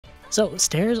So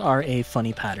stairs are a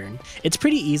funny pattern. It's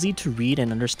pretty easy to read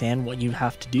and understand what you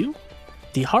have to do.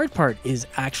 The hard part is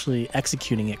actually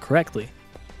executing it correctly.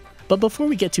 But before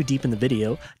we get too deep in the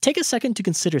video, take a second to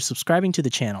consider subscribing to the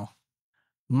channel.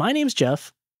 My name's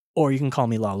Jeff, or you can call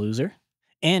me LawLoser,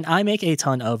 and I make a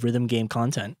ton of rhythm game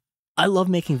content. I love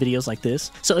making videos like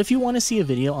this, so if you want to see a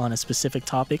video on a specific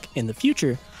topic in the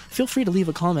future, feel free to leave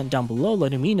a comment down below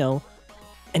letting me know.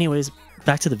 Anyways,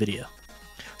 back to the video.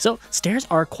 So stairs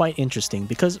are quite interesting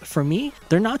because for me,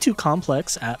 they're not too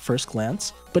complex at first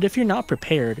glance, but if you're not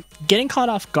prepared, getting caught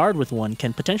off guard with one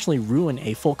can potentially ruin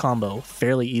a full combo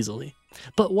fairly easily.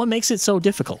 But what makes it so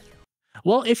difficult?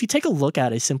 Well, if you take a look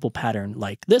at a simple pattern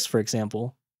like this, for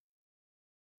example,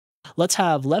 let's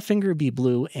have left finger be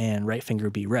blue and right finger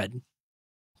be red.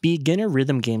 Beginner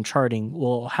rhythm game charting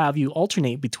will have you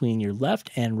alternate between your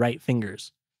left and right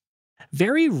fingers.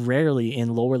 Very rarely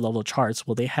in lower level charts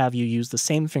will they have you use the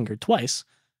same finger twice,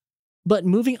 but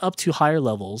moving up to higher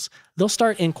levels, they'll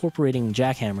start incorporating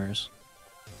jackhammers.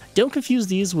 Don't confuse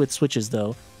these with switches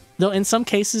though in some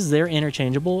cases they're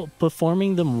interchangeable,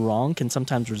 performing them wrong can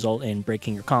sometimes result in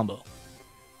breaking your combo.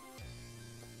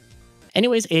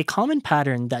 Anyways, a common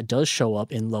pattern that does show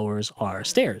up in lowers are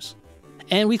stairs.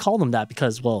 And we call them that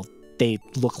because, well, they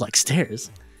look like stairs.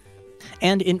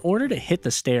 And in order to hit the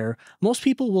stair, most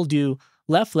people will do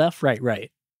left, left, right,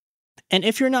 right. And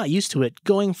if you're not used to it,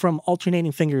 going from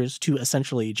alternating fingers to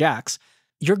essentially jacks,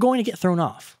 you're going to get thrown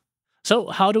off. So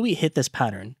how do we hit this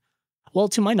pattern? Well,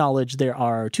 to my knowledge, there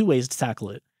are two ways to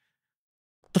tackle it.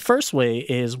 The first way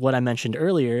is what I mentioned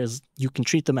earlier, is you can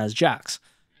treat them as jacks,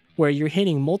 where you're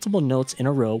hitting multiple notes in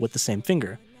a row with the same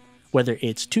finger, whether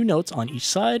it's 2 notes on each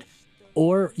side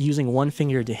or using one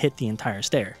finger to hit the entire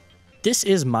stair. This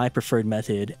is my preferred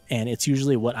method, and it's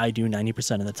usually what I do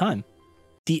 90% of the time.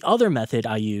 The other method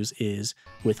I use is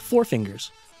with 4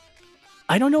 fingers.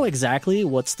 I don't know exactly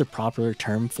what's the proper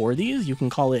term for these. You can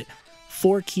call it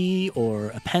 4-key or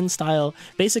a pen style.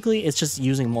 Basically, it's just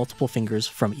using multiple fingers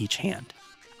from each hand.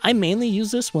 I mainly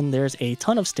use this when there's a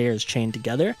ton of stairs chained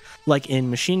together, like in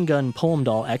Machine Gun Poem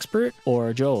Doll Expert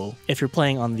or Joe if you're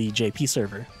playing on the JP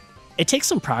server. It takes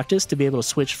some practice to be able to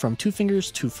switch from 2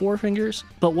 fingers to 4 fingers,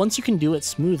 but once you can do it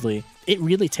smoothly, it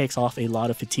really takes off a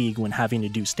lot of fatigue when having to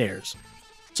do stairs.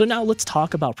 So now let's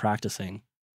talk about practicing.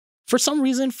 For some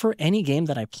reason, for any game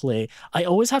that I play, I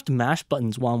always have to mash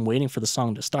buttons while I'm waiting for the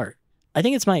song to start. I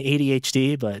think it's my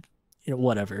ADHD, but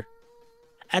whatever.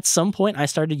 At some point, I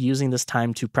started using this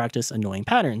time to practice annoying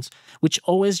patterns, which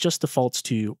always just defaults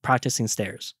to practicing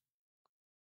stairs.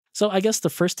 So I guess the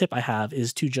first tip I have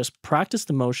is to just practice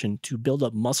the motion to build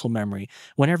up muscle memory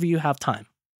whenever you have time.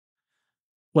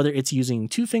 Whether it's using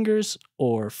 2 fingers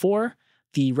or 4,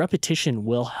 the repetition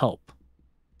will help.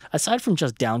 Aside from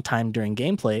just downtime during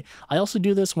gameplay, I also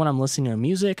do this when I'm listening to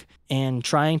music and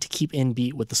trying to keep in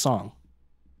beat with the song.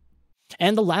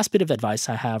 And the last bit of advice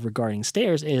I have regarding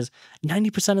stairs is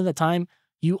 90% of the time,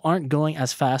 you aren't going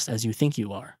as fast as you think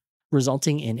you are,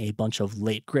 resulting in a bunch of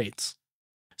late grades.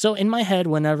 So in my head,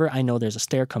 whenever I know there's a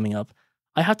stair coming up,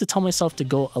 I have to tell myself to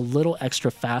go a little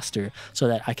extra faster so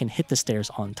that I can hit the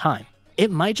stairs on time. It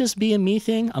might just be a me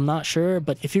thing, I'm not sure,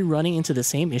 but if you're running into the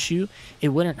same issue, it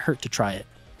wouldn't hurt to try it.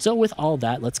 So with all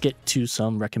that, let's get to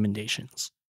some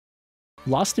recommendations.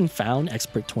 Lost and Found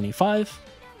Expert 25,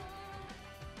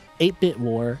 8-Bit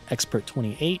War Expert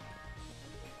 28,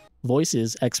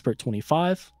 Voices Expert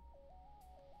 25,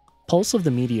 Pulse of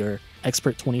the Meteor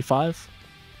Expert 25,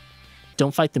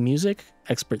 Don't Fight the Music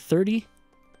Expert 30,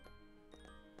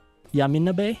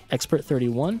 Yaminabe Expert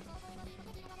 31,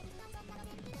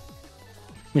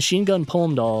 Machine Gun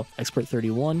Poem Doll Expert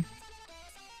 31,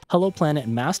 Hello Planet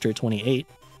Master 28,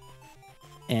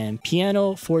 and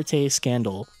Piano Forte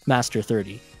Scandal Master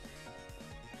 30.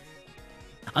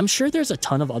 I'm sure there's a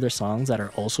ton of other songs that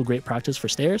are also great practice for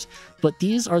stairs, but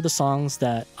these are the songs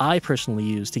that I personally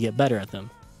use to get better at them.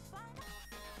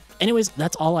 Anyways,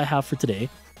 that's all I have for today.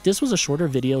 This was a shorter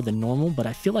video than normal, but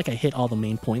I feel like I hit all the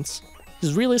main points.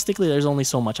 Because realistically, there's only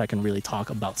so much I can really talk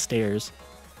about stairs.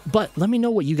 But let me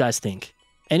know what you guys think.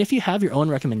 And if you have your own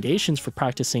recommendations for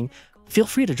practicing, feel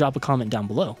free to drop a comment down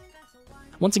below.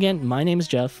 Once again, my name is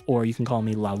Jeff, or you can call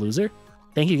me LawLoser.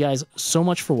 Thank you guys so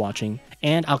much for watching,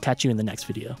 and I'll catch you in the next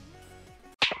video.